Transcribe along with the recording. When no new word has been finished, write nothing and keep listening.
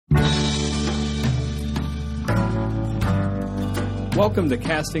Welcome to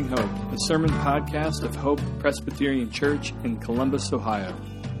Casting Hope, a sermon podcast of Hope Presbyterian Church in Columbus, Ohio.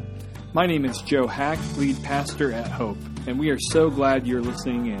 My name is Joe Hack, lead pastor at Hope, and we are so glad you're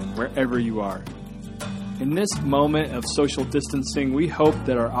listening in wherever you are. In this moment of social distancing, we hope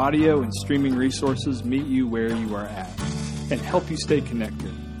that our audio and streaming resources meet you where you are at and help you stay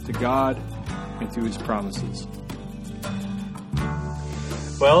connected to God and to His promises.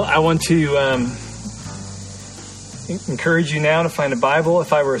 Well, I want to encourage you now to find a Bible.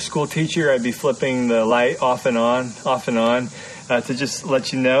 If I were a school teacher, I'd be flipping the light off and on, to just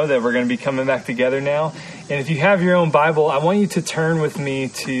let you know that we're going to be coming back together now. And if you have your own Bible, I want you to turn with me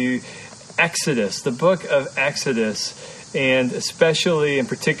to Exodus, the book of Exodus, and especially and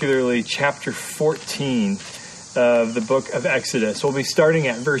particularly chapter 14 of the book of Exodus. We'll be starting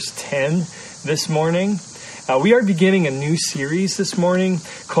at verse 10 this morning. We are beginning a new series this morning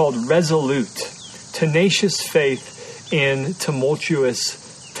called Resolute, Tenacious Faith in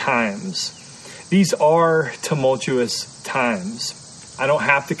Tumultuous Times. These are tumultuous times. I don't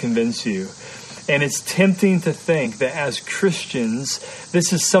have to convince you. And it's tempting to think that as Christians,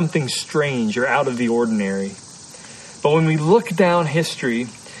 this is something strange or out of the ordinary. But when we look down history,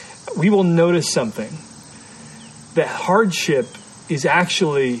 we will notice something. That hardship is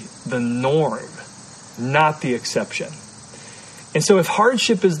actually the norm, not the exception. And so if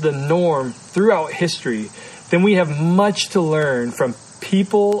hardship is the norm throughout history, then we have much to learn from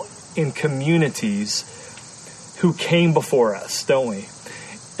people in communities who came before us, don't we?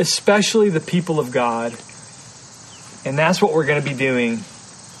 Especially the people of God. And that's what we're going to be doing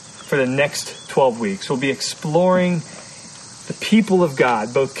for the next 12 weeks. We'll be exploring the people of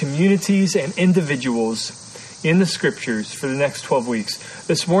God, both communities and individuals in the scriptures for the next 12 weeks.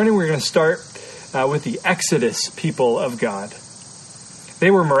 This morning we're going to start with the Exodus people of God. They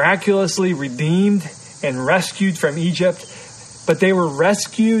were miraculously redeemed and rescued from Egypt, but they were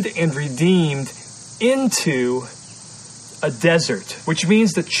rescued and redeemed into a desert, which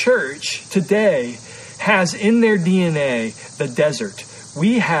means the church today has in their DNA the desert.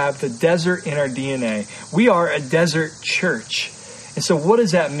 We have the desert in our DNA. We are a desert church. And so what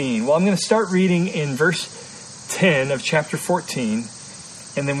does that mean? Well, I'm going to start reading in verse 10 of chapter 14,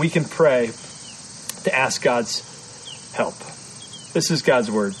 and then we can pray to ask God's help. This is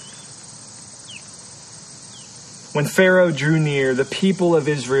God's word. When Pharaoh drew near, the people of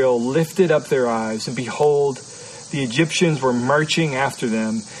Israel lifted up their eyes, and behold, the Egyptians were marching after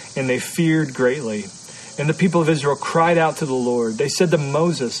them, and they feared greatly. And the people of Israel cried out to the Lord. They said to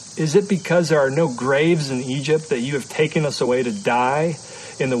Moses, "Is it because there are no graves in Egypt that you have taken us away to die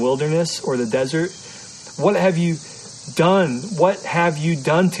in the wilderness or the desert? What have you done? What have you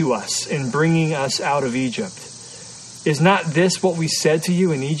done to us in bringing us out of Egypt? Is not this what we said to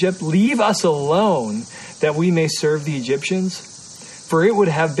you in Egypt? Leave us alone that we may serve the Egyptians? For it would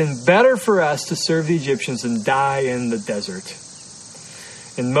have been better for us to serve the Egyptians than die in the desert."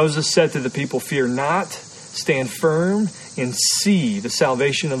 And Moses said to the people, "Fear not, stand firm and see the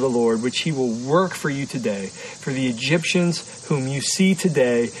salvation of the Lord, which he will work for you today. For the Egyptians whom you see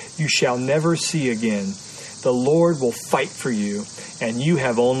today, you shall never see again. The Lord will fight for you, and you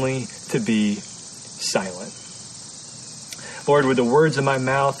have only to be silent." Lord, would the words of my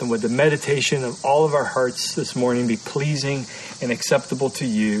mouth and would the meditation of all of our hearts this morning be pleasing and acceptable to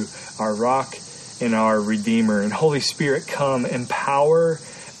you, our rock and our Redeemer. And Holy Spirit, come empower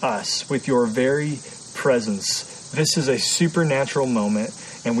us with your very presence. This is a supernatural moment,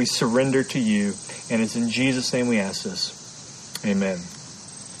 and we surrender to you. And it's in Jesus' name we ask this. Amen.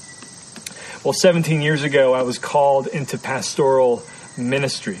 Well, 17 years ago, I was called into pastoral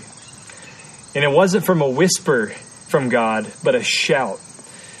ministry. And it wasn't from a whisper from God, but a shout.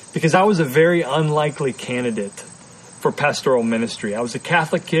 Because I was a very unlikely candidate for pastoral ministry. I was a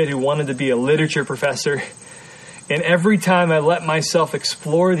Catholic kid who wanted to be a literature professor. And every time I let myself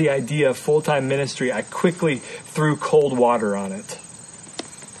explore the idea of full-time ministry, I quickly threw cold water on it.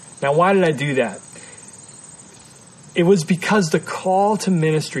 Now, why did I do that? It was because the call to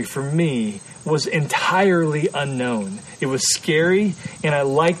ministry for me was entirely unknown. It was scary, and I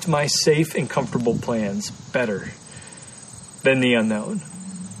liked my safe and comfortable plans better than the unknown.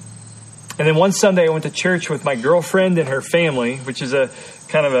 And then one Sunday I went to church with my girlfriend and her family, which is a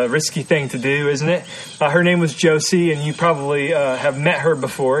kind of a risky thing to do, isn't it? Her name was Josie, and you probably have met her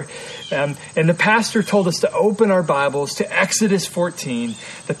before. And the pastor told us to open our Bibles to Exodus 14,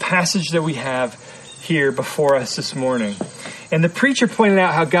 the passage that we have here before us this morning. And the preacher pointed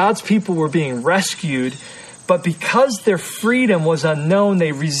out how God's people were being rescued, but because their freedom was unknown,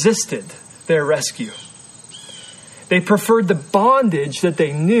 they resisted their rescue. They preferred the bondage that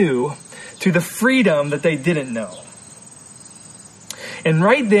they knew to the freedom that they didn't know. And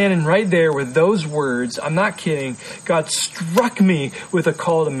right then and right there with those words, I'm not kidding, God struck me with a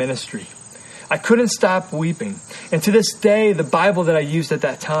call to ministry. I couldn't stop weeping. And to this day, the Bible that I used at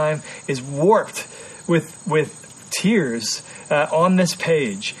that time is warped with tears on this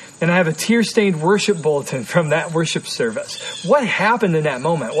page. And I have a tear-stained worship bulletin from that worship service. What happened in that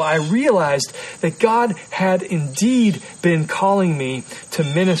moment? Well, I realized that God had indeed been calling me to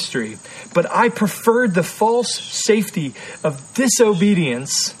ministry, but I preferred the false safety of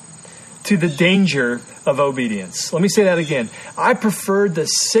disobedience to the danger of obedience. Let me say that again. I preferred the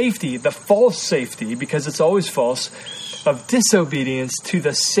safety, the false safety, because it's always false, of disobedience to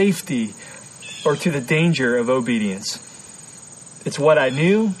the safety or to the danger of obedience. It's what I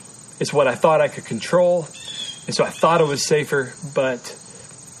knew. It's what I thought I could control. And so I thought it was safer, but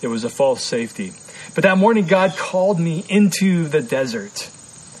it was a false safety. But that morning, God called me into the desert.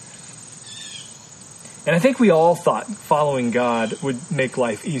 And I think we all thought following God would make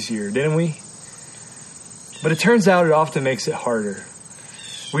life easier, didn't we? But it turns out it often makes it harder.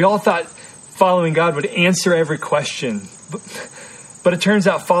 We all thought following God would answer every question. But it turns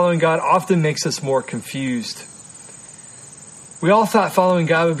out following God often makes us more confused. We all thought following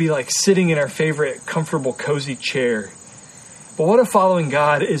God would be like sitting in our favorite comfortable, cozy chair. But what if following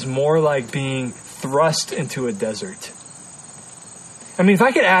God is more like being thrust into a desert? I mean, if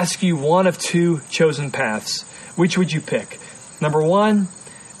I could ask you one of two chosen paths, which would you pick? Number one,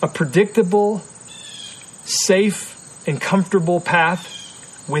 a predictable, safe, and comfortable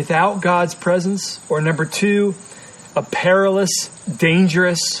path without God's presence. Or number two, a perilous,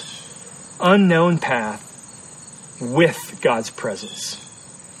 dangerous, unknown path with God's presence.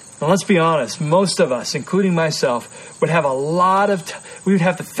 And let's be honest, most of us, including myself, would have we would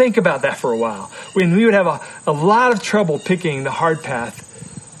have to think about that for a while. We would have a lot of trouble picking the hard path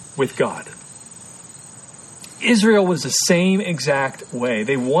with God. Israel was the same exact way.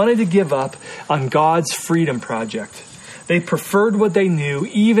 They wanted to give up on God's freedom project. They preferred what they knew,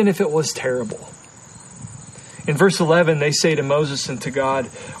 even if it was terrible. In verse 11, they say to Moses and to God,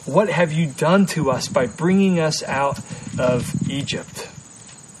 "What have you done to us by bringing us out of Egypt?"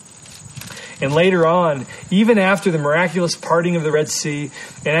 And later on, even after the miraculous parting of the Red Sea,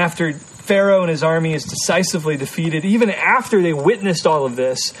 and after Pharaoh and his army is decisively defeated, even after they witnessed all of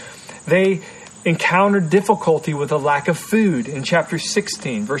this, they encountered difficulty with a lack of food. In chapter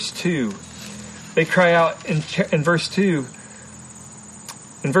 16, verse 2, they cry out in verse 2,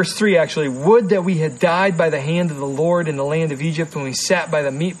 in verse 3 actually, "Would that we had died by the hand of the Lord in the land of Egypt when we sat by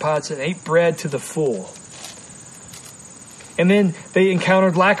the meat pots and ate bread to the full." And then they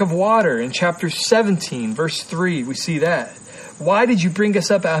encountered lack of water. In chapter 17, verse 3, we see that. "Why did you bring us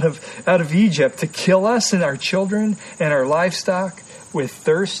up out of Egypt to kill us and our children and our livestock with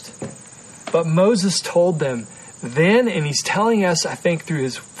thirst?" But Moses told them then, and he's telling us, I think,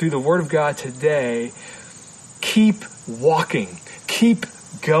 through the Word of God today, keep walking, keep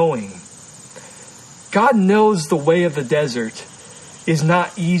going. God knows the way of the desert is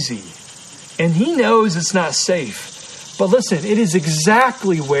not easy, and he knows it's not safe. But listen, it is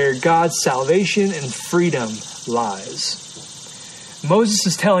exactly where God's salvation and freedom lies. Moses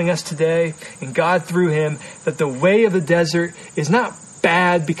is telling us today, and God through him, that the way of the desert is not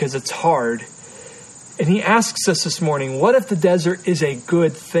bad because it's hard. And he asks us this morning, what if the desert is a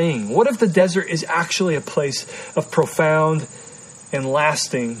good thing? What if the desert is actually a place of profound and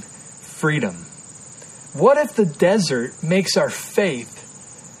lasting freedom? What if the desert makes our faith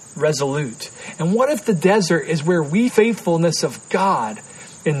resolute? And what if the desert is where we faithfulness of God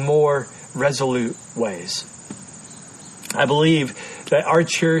in more resolute ways? I believe that our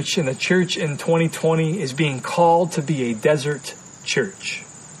church and the church in 2020 is being called to be a desert church.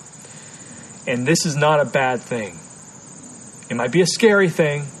 And this is not a bad thing. It might be a scary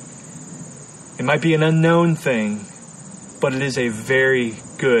thing. It might be an unknown thing, but it is a very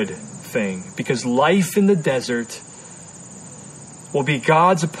good thing, because life in the desert will be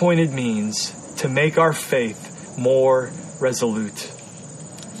God's appointed means to make our faith more resolute.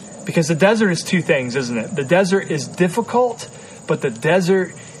 Because the desert is two things, isn't it? The desert is difficult, but the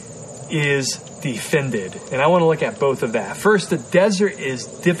desert is defended. And I want to look at both of that. First, the desert is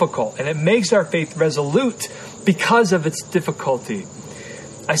difficult, and it makes our faith resolute because of its difficulty.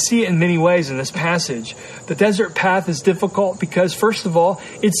 I see it in many ways in this passage. The desert path is difficult because, first of all,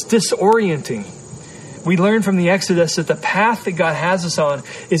 it's disorienting. We learn from the Exodus that the path that God has us on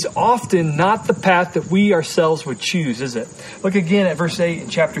is often not the path that we ourselves would choose, is it? Look again at verse 8 in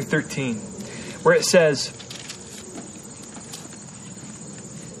chapter 13, where it says,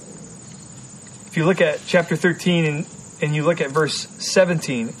 if you look at chapter 13 and you look at verse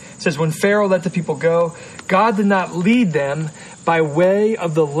 17, it says, when Pharaoh let the people go, God did not lead them by way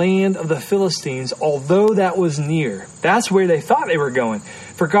of the land of the Philistines, although that was near. That's where they thought they were going.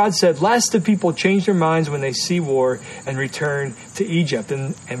 For God said, lest the people change their minds when they see war and return to Egypt.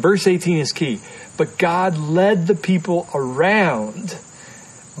 And verse 18 is key. But God led the people around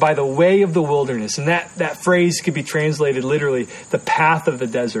by the way of the wilderness. And that phrase could be translated literally, the path of the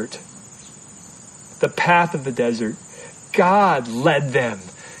desert. The path of the desert. God led them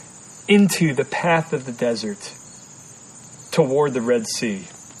into the path of the desert toward the Red Sea.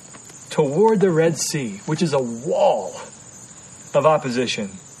 Toward the Red Sea, which is a wall of opposition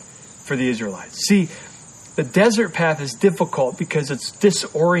for the Israelites. See, the desert path is difficult because it's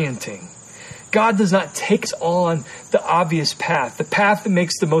disorienting. God does not take us on the obvious path, the path that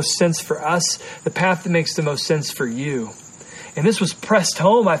makes the most sense for us, the path that makes the most sense for you. And this was pressed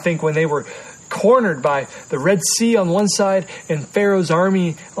home, I think, when they were cornered by the Red Sea on one side and Pharaoh's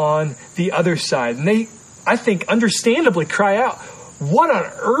army on the other side. And they, I think, understandably cry out, what on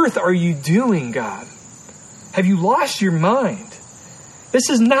earth are you doing, God? Have you lost your mind? This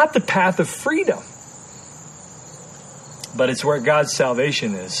is not the path of freedom. But it's where God's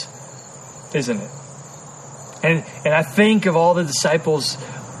salvation is, isn't it? And I think of all the disciples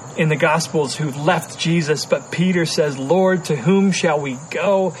in the Gospels who've left Jesus, but Peter says, Lord, to whom shall we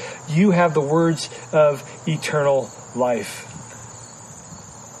go? You have the words of eternal life.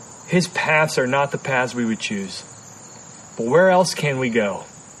 His paths are not the paths we would choose. But where else can we go?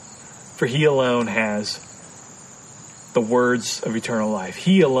 For he alone has the words of eternal life.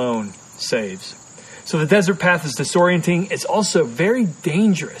 He alone saves. So the desert path is disorienting. It's also very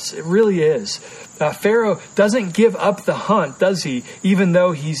dangerous. It really is. Pharaoh doesn't give up the hunt, does he? Even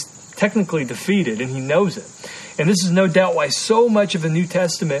though he's technically defeated and he knows it. And this is no doubt why so much of the New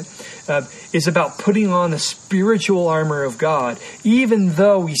Testament is about putting on the spiritual armor of God, even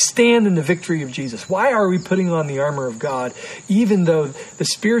though we stand in the victory of Jesus. Why are we putting on the armor of God, even though the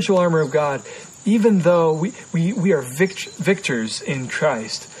spiritual armor of God, even though we are victors in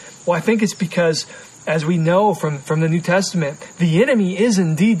Christ? Well, I think it's because, as we know from the New Testament, the enemy is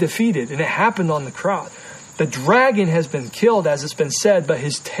indeed defeated, and it happened on the cross. The dragon has been killed, as it's been said, but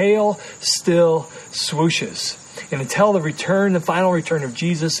his tail still swooshes. And until the final return of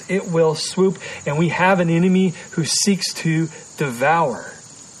Jesus, it will swoop, and we have an enemy who seeks to devour,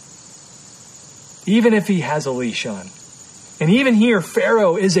 even if he has a leash on. And even here,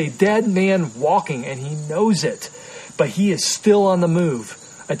 Pharaoh is a dead man walking, and he knows it, but he is still on the move,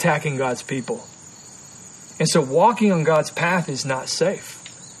 attacking God's people. And so walking on God's path is not safe.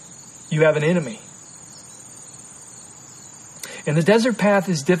 You have an enemy. And the desert path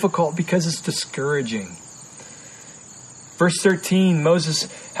is difficult because it's discouraging. Verse 13, Moses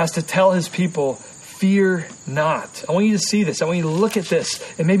has to tell his people, fear not. I want you to see this. I want you to look at this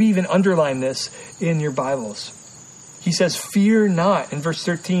and maybe even underline this in your Bibles. He says, fear not in verse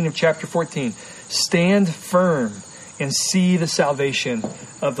 13 of chapter 14. Stand firm and see the salvation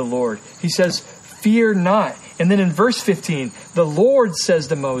of the Lord. He says, fear not. And then in verse 15, the Lord says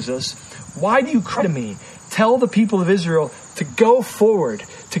to Moses, why do you cry to me? Tell the people of Israel to go forward,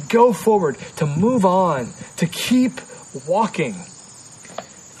 to move on, to keep walking.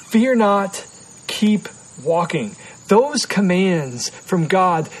 Fear not, keep walking. Those commands from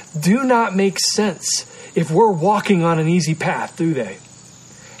God do not make sense if we're walking on an easy path, do they?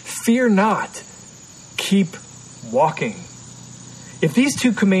 Fear not, keep walking. If these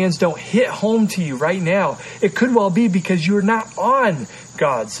two commands don't hit home to you right now, it could well be because you're not on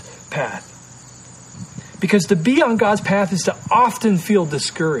God's path. Because to be on God's path is to often feel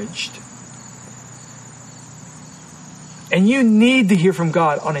discouraged. And you need to hear from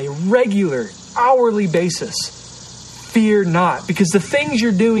God on a regular, hourly basis. Fear not, because the things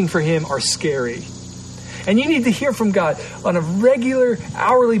you're doing for him are scary. And you need to hear from God on a regular,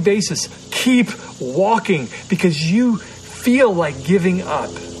 hourly basis. Keep walking, because you feel like giving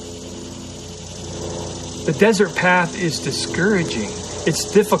up. The desert path is discouraging.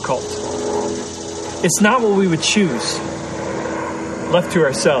 It's difficult. It's not what we would choose, left to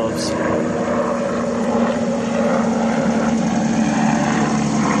ourselves.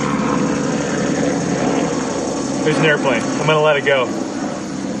 There's an airplane. I'm going to let it go.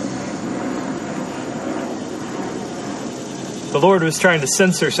 The Lord was trying to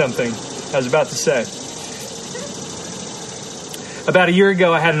censor something I was about to say. About a year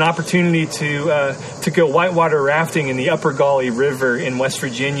ago, I had an opportunity to go whitewater rafting in the Upper Gauley River in West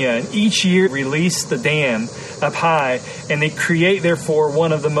Virginia. And each year, release the dam up high, and they create, therefore,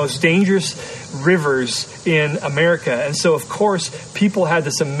 one of the most dangerous rivers in America. And so, of course, people had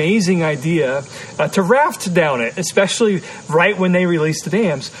this amazing idea to raft down it, especially right when they released the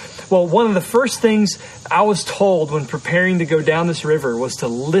dams. Well, one of the first things I was told when preparing to go down this river was to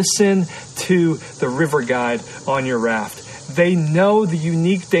listen to the river guide on your raft. They know the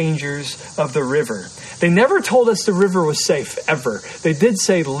unique dangers of the river. They never told us the river was safe, ever. They did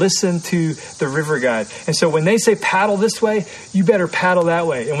say, listen to the river guide. And so when they say paddle this way, you better paddle that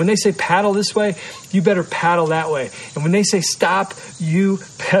way. And when they say paddle this way, you better paddle that way. And when they say stop, you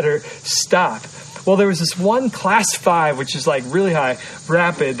better stop. Well, there was this one class 5, which is like really high,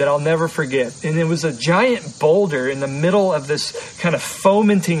 rapid, that I'll never forget. And it was a giant boulder in the middle of this kind of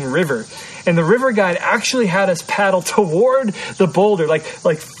fomenting river. And the river guide actually had us paddle toward the boulder, like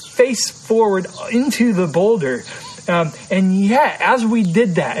face forward into the boulder. And yet, as we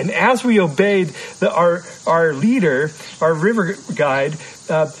did that, and as we obeyed our leader, our river guide,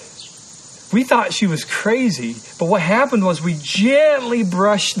 we thought she was crazy. But what happened was we gently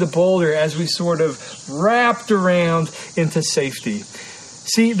brushed the boulder as we sort of wrapped around into safety.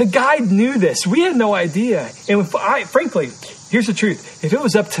 See, the guide knew this. We had no idea. And frankly, here's the truth. If it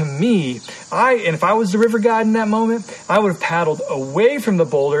was up to me, and if I was the river guide in that moment, I would have paddled away from the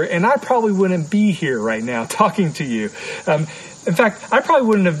boulder, and I probably wouldn't be here right now talking to you. In fact, I probably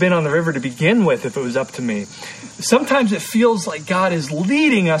wouldn't have been on the river to begin with if it was up to me. Sometimes it feels like God is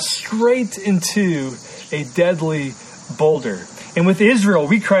leading us straight into a deadly boulder. And with Israel,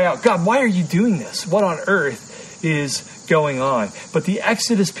 we cry out, God, why are you doing this? What on earth is going on? But the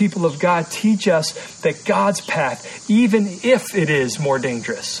Exodus people of God teach us that God's path, even if it is more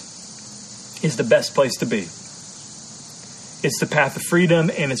dangerous, is the best place to be. It's the path of freedom,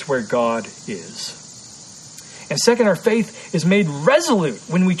 and it's where God is. And second, our faith is made resolute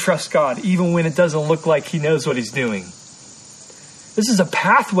when we trust God, even when it doesn't look like He knows what He's doing. This is a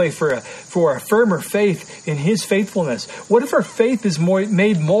pathway for a firmer faith in His faithfulness. What if our faith is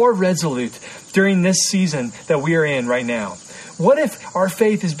made more resolute during this season that we are in right now? What if our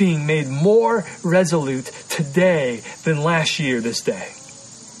faith is being made more resolute today than last year this day?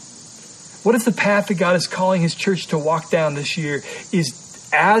 What if the path that God is calling His church to walk down this year is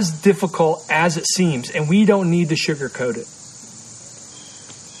as difficult as it seems, and we don't need to sugarcoat it?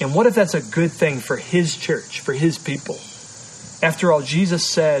 And what if that's a good thing for His church, for His people? After all, Jesus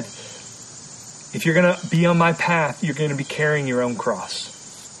said, if you're going to be on my path, you're going to be carrying your own cross.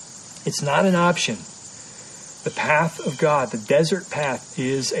 It's not an option. The path of God, the desert path,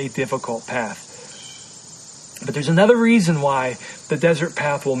 is a difficult path. But there's another reason why the desert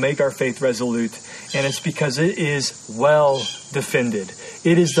path will make our faith resolute, and it's because it is well defended.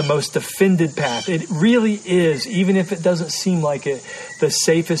 It is the most defended path. It really is, even if it doesn't seem like it, the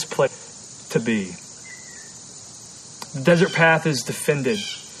safest place to be. The desert path is defended.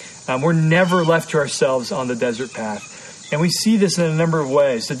 We're never left to ourselves on the desert path. And we see this in a number of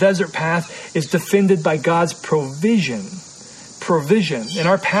ways. The desert path is defended by God's provision. In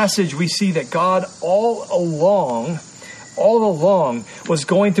our passage, we see that God all along was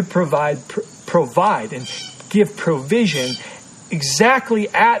going to provide and give provision exactly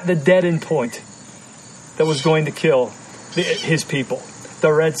at the dead end point that was going to kill His people,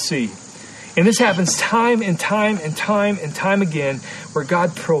 the Red Sea. And this happens time and time again, where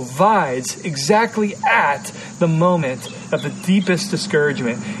God provides exactly at the moment of the deepest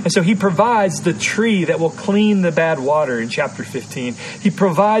discouragement. And so He provides the tree that will clean the bad water in chapter 15. He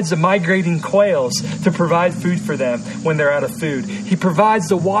provides the migrating quails to provide food for them when they're out of food. He provides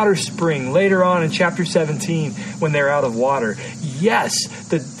the water spring later on in chapter 17 when they're out of water. Yes,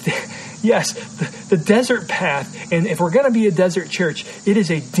 the desert path, and if we're going to be a desert church, it is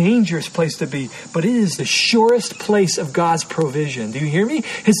a dangerous place to be, but it is the surest place of God's provision. Do you hear me?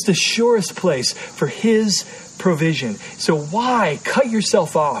 It's the surest place for His provision. So why cut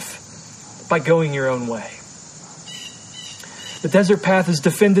yourself off by going your own way? The desert path is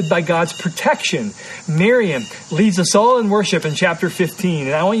defended by God's protection. Miriam leads us all in worship in chapter 15,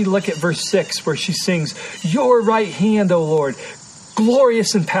 and I want you to look at verse 6 where she sings, "Your right hand, O Lord,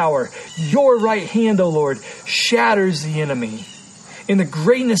 glorious in power. Your right hand, O Lord, shatters the enemy." In the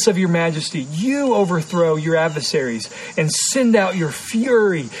greatness of your majesty, you overthrow your adversaries and send out your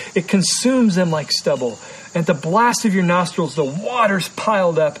fury. It consumes them like stubble. At the blast of your nostrils, the waters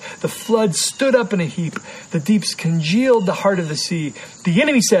piled up. The flood stood up in a heap. The deeps congealed the heart of the sea. The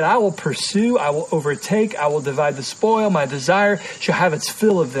enemy said, I will pursue, I will overtake, I will divide the spoil. My desire shall have its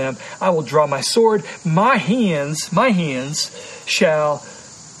fill of them. I will draw my sword. My hands shall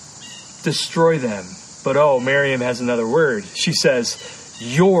destroy them. But oh, Miriam has another word. She says,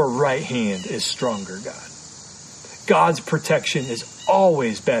 your right hand is stronger, God. God's protection is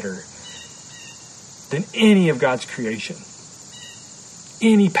always better than any of God's creation.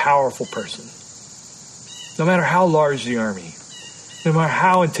 Any powerful person. No matter how large the army. No matter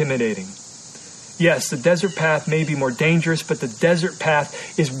how intimidating. Yes, the desert path may be more dangerous, but the desert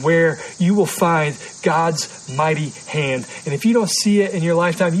path is where you will find God's mighty hand. And if you don't see it in your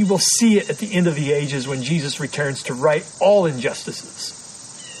lifetime, you will see it at the end of the ages when Jesus returns to right all injustices.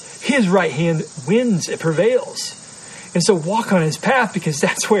 His right hand wins, it prevails. And so walk on his path because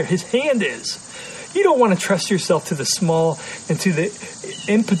that's where his hand is. You don't want to trust yourself to the small and to the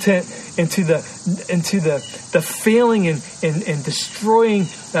impotent and to the failing and destroying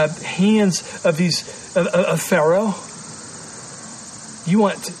hands of Pharaoh. You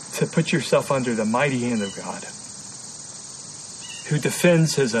want to put yourself under the mighty hand of God, who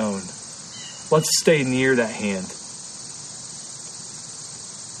defends his own. Let's stay near that hand.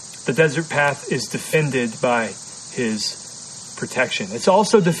 The desert path is defended by his protection. It's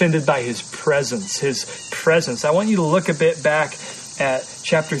also defended by his presence. His presence. I want you to look a bit back at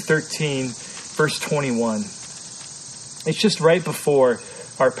chapter 13, verse 21. It's just right before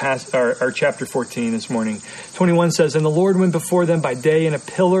our chapter 14 this morning. 21 says, and the Lord went before them by day in a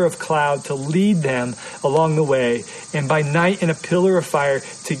pillar of cloud to lead them along the way, and by night in a pillar of fire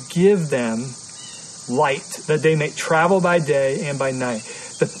to give them light, that they may travel by day and by night.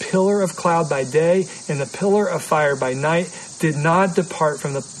 The pillar of cloud by day and the pillar of fire by night did not depart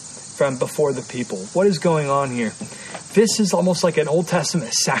from before the people. What is going on here? This is almost like an Old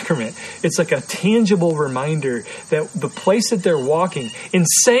Testament sacrament. It's like a tangible reminder that the place that they're walking,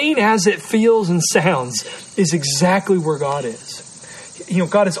 insane as it feels and sounds, is exactly where God is. You know,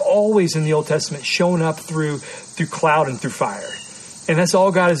 God is always in the Old Testament shown up through cloud and through fire. And that's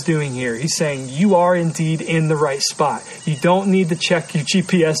all God is doing here. He's saying, you are indeed in the right spot. You don't need to check your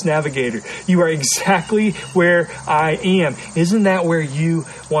GPS navigator. You are exactly where I am. Isn't that where you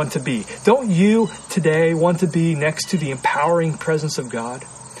want to be? Don't you today want to be next to the empowering presence of God?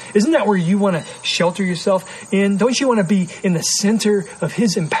 Isn't that where you want to shelter yourself in? Don't you want to be in the center of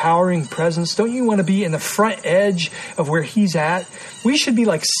his empowering presence? Don't you want to be in the front edge of where he's at? We should be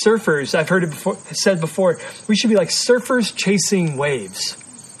like surfers. I've heard it said before. We should be like surfers chasing waves.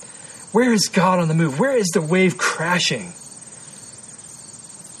 Where is God on the move? Where is the wave crashing?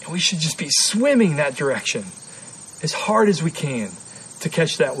 And we should just be swimming that direction as hard as we can to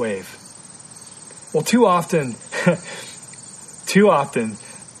catch that wave. Well, too often,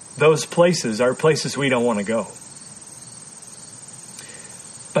 those places are places we don't want to go.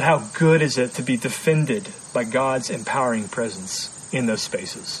 But how good is it to be defended by God's empowering presence in those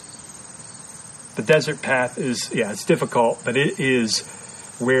spaces? The desert path is, it's difficult, but it is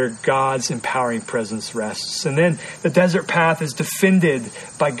where God's empowering presence rests. And then the desert path is defended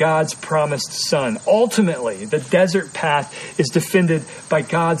by God's promised Son. Ultimately, the desert path is defended by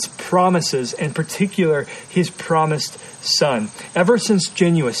God's promises, in particular, his promised Son. Ever since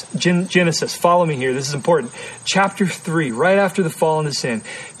Genesis, follow me here, this is important. Chapter 3, right after the fall into sin,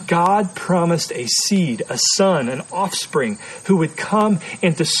 God promised a seed, a son, an offspring who would come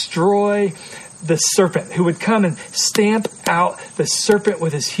and destroy the serpent, who would come and stamp out the serpent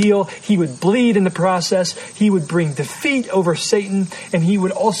with his heel. He would bleed in the process. He would bring defeat over Satan, and he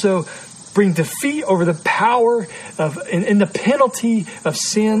would also bring defeat over the power of and the penalty of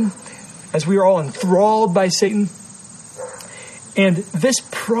sin, as we are all enthralled by Satan. And this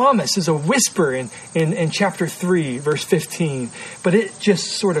promise is a whisper in chapter 3, verse 15, but it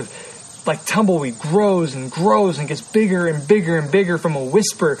just sort of like tumbleweed grows and gets bigger and bigger and bigger, from a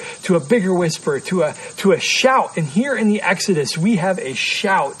whisper to a bigger whisper to a shout. And here in the Exodus, we have a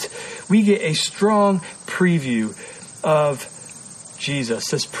shout. We get a strong preview of Jesus,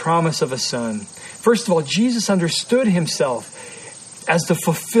 this promise of a son. First of all, Jesus understood himself as the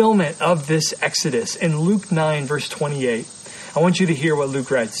fulfillment of this Exodus. In Luke 9, verse 28, I want you to hear what Luke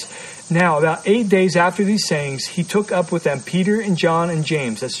writes. Now, about 8 days after these sayings, he took up with them Peter and John and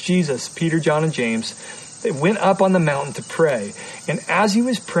James. That's Jesus, Peter, John, and James. They went up on the mountain to pray. And as he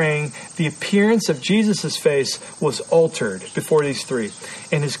was praying, the appearance of Jesus' face was altered before these three.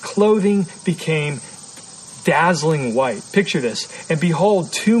 And his clothing became dazzling white. Picture this. And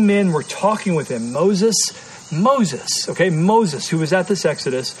behold, two men were talking with him. Moses, who was at this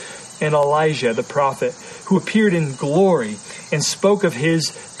Exodus, and Elijah, the prophet, who appeared in glory and spoke of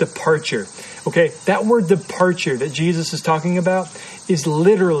his departure. Okay, that word departure that Jesus is talking about is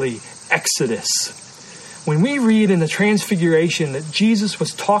literally Exodus. When we read in the Transfiguration that Jesus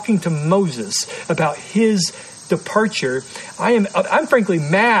was talking to Moses about his departure, I'm frankly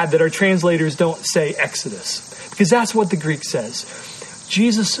mad that our translators don't say Exodus, because that's what the Greek says.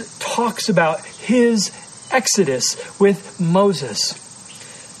 Jesus talks about his Exodus with Moses.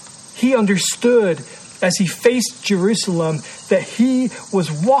 He understood as he faced Jerusalem that he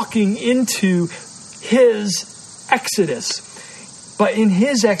was walking into his Exodus. But in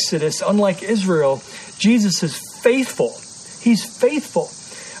his Exodus, unlike Israel, Jesus is faithful. He's faithful.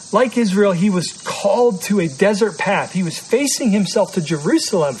 Like Israel, he was called to a desert path. He was facing himself to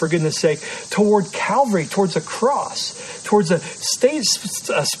Jerusalem, for goodness sake, toward Calvary, towards a cross, towards a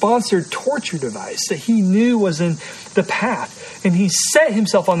state-sponsored torture device that he knew was in the path. And he set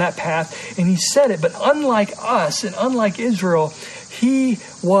himself on that path, and he said it. But unlike us and unlike Israel, he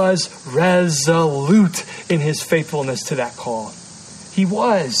was resolute in his faithfulness to that call. He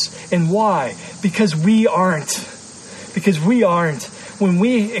was. And why? Because we aren't. When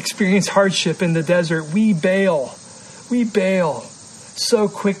we experience hardship in the desert, we bail. We bail so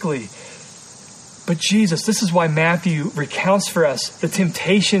quickly. But Jesus, this is why Matthew recounts for us the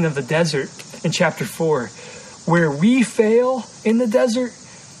temptation of the desert in chapter 4. Where we fail in the desert,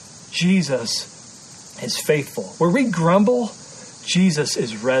 Jesus is faithful. Where we grumble, Jesus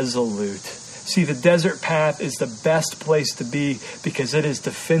is resolute. See, the desert path is the best place to be because it is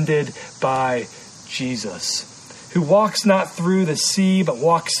defended by Jesus, who walks not through the sea, but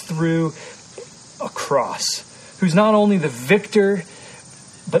walks through a cross, who's not only the victor,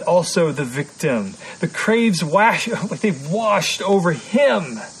 but also the victim. The craves they've washed over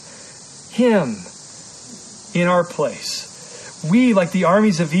him in our place. We, like the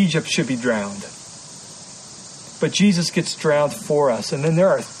armies of Egypt, should be drowned. But Jesus gets drowned for us. And then there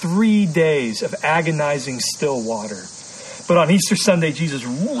are 3 days of agonizing still water. But on Easter Sunday, Jesus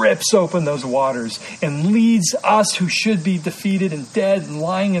rips open those waters and leads us who should be defeated and dead and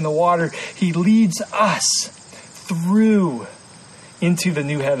lying in the water. He leads us through into the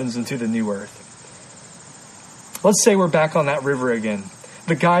new heavens, into the new earth. Let's say we're back on that river again.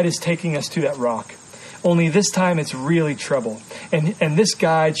 The guide is taking us to that rock. Only this time it's really trouble. And this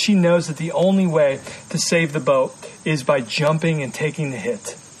guide, she knows that the only way to save the boat is by jumping and taking the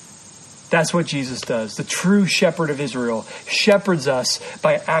hit. That's what Jesus does. The true shepherd of Israel shepherds us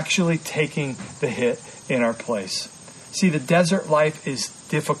by actually taking the hit in our place. See, the desert life is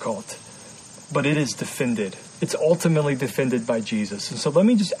difficult, but it is defended. It's ultimately defended by Jesus. And so let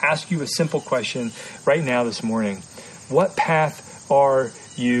me just ask you a simple question right now this morning. What path are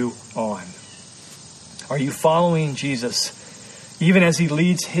you on? Are you following Jesus even as he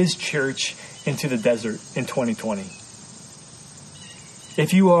leads his church into the desert in 2020?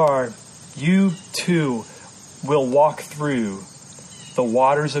 If you are, you too will walk through the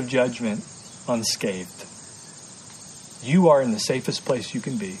waters of judgment unscathed. You are in the safest place you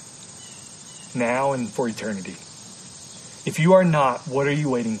can be, now and for eternity. If you are not, what are you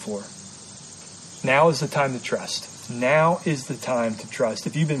waiting for? Now is the time to trust. Now is the time to trust.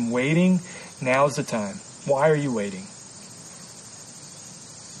 If you've been waiting, now is the time. Why are you waiting?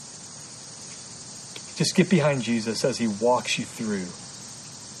 Just get behind Jesus as he walks you through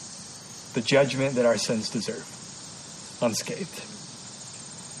the judgment that our sins deserve, unscathed.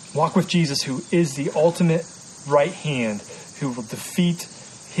 Walk with Jesus, who is the ultimate right hand, who will defeat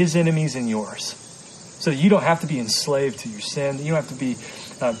his enemies and yours. So that you don't have to be enslaved to your sin. You don't have to be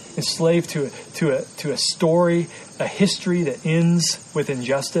enslaved to a story, a history that ends with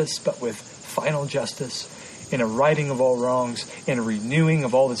injustice, but with final justice, in a righting of all wrongs, and a renewing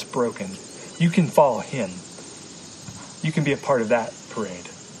of all that's broken. You can follow him. You can be a part of that parade.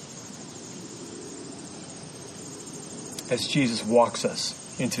 As Jesus walks us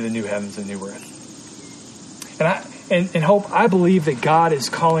into the new heavens and new earth. And Hope, I believe that God is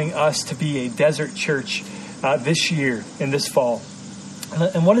calling us to be a desert church this year and this fall.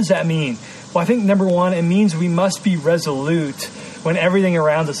 And what does that mean? Well, I think number one, it means we must be resolute when everything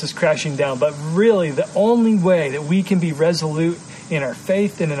around us is crashing down. But really, the only way that we can be resolute in our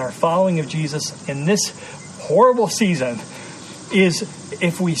faith and in our following of Jesus in this horrible season is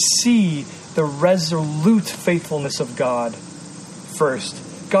if we see the resolute faithfulness of God first.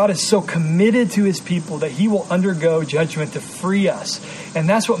 God is so committed to his people that he will undergo judgment to free us. And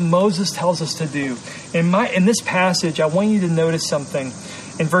that's what Moses tells us to do. In this passage, I want you to notice something.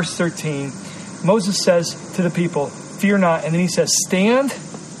 In verse 13, Moses says to the people, fear not. And then he says, stand,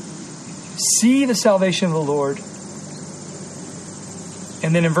 see the salvation of the Lord.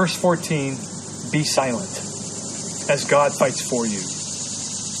 And then in verse 14, be silent as God fights for you.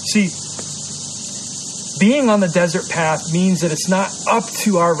 See, being on the desert path means that it's not up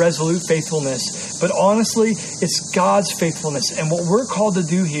to our resolute faithfulness, but honestly, it's God's faithfulness. And what we're called to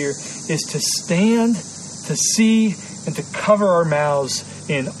do here is to stand, to see, and to cover our mouths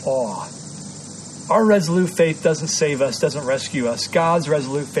in awe. Our resolute faith doesn't save us, doesn't rescue us. God's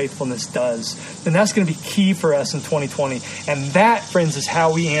resolute faithfulness does. And that's going to be key for us in 2020. And that, friends, is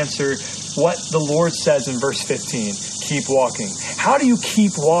how we answer what the Lord says in verse 15. Keep walking. How do you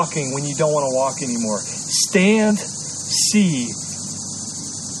keep walking when you don't want to walk anymore? Stand, see,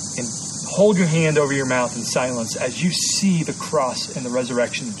 and hold your hand over your mouth in silence as you see the cross and the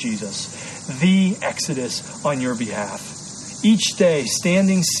resurrection of Jesus, the Exodus on your behalf. Each day,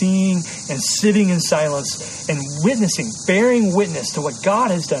 standing, seeing, and sitting in silence and witnessing, bearing witness to what God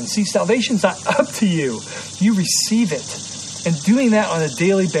has done. See, salvation's not up to you. You receive it. And doing that on a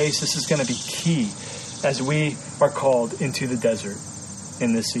daily basis is going to be key as we are called into the desert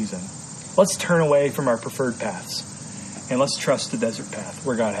in this season. Let's turn away from our preferred paths and let's trust the desert path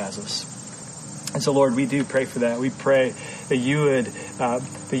where God has us. And so, Lord, we do pray for that. We pray that you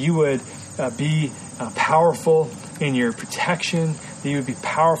would be powerful in your protection, that you would be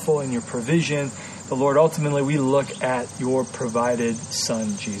powerful in your provision. But Lord, ultimately we look at your provided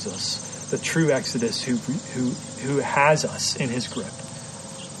Son, Jesus, the true Exodus who has us in his grip.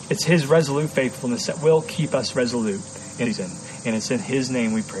 It's his resolute faithfulness that will keep us resolute in season. And it's in his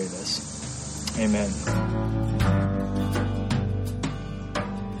name we pray this. Amen.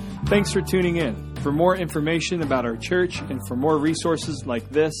 Thanks for tuning in. For more information about our church and for more resources like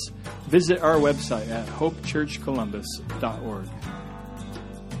this, visit our website at hopechurchcolumbus.org.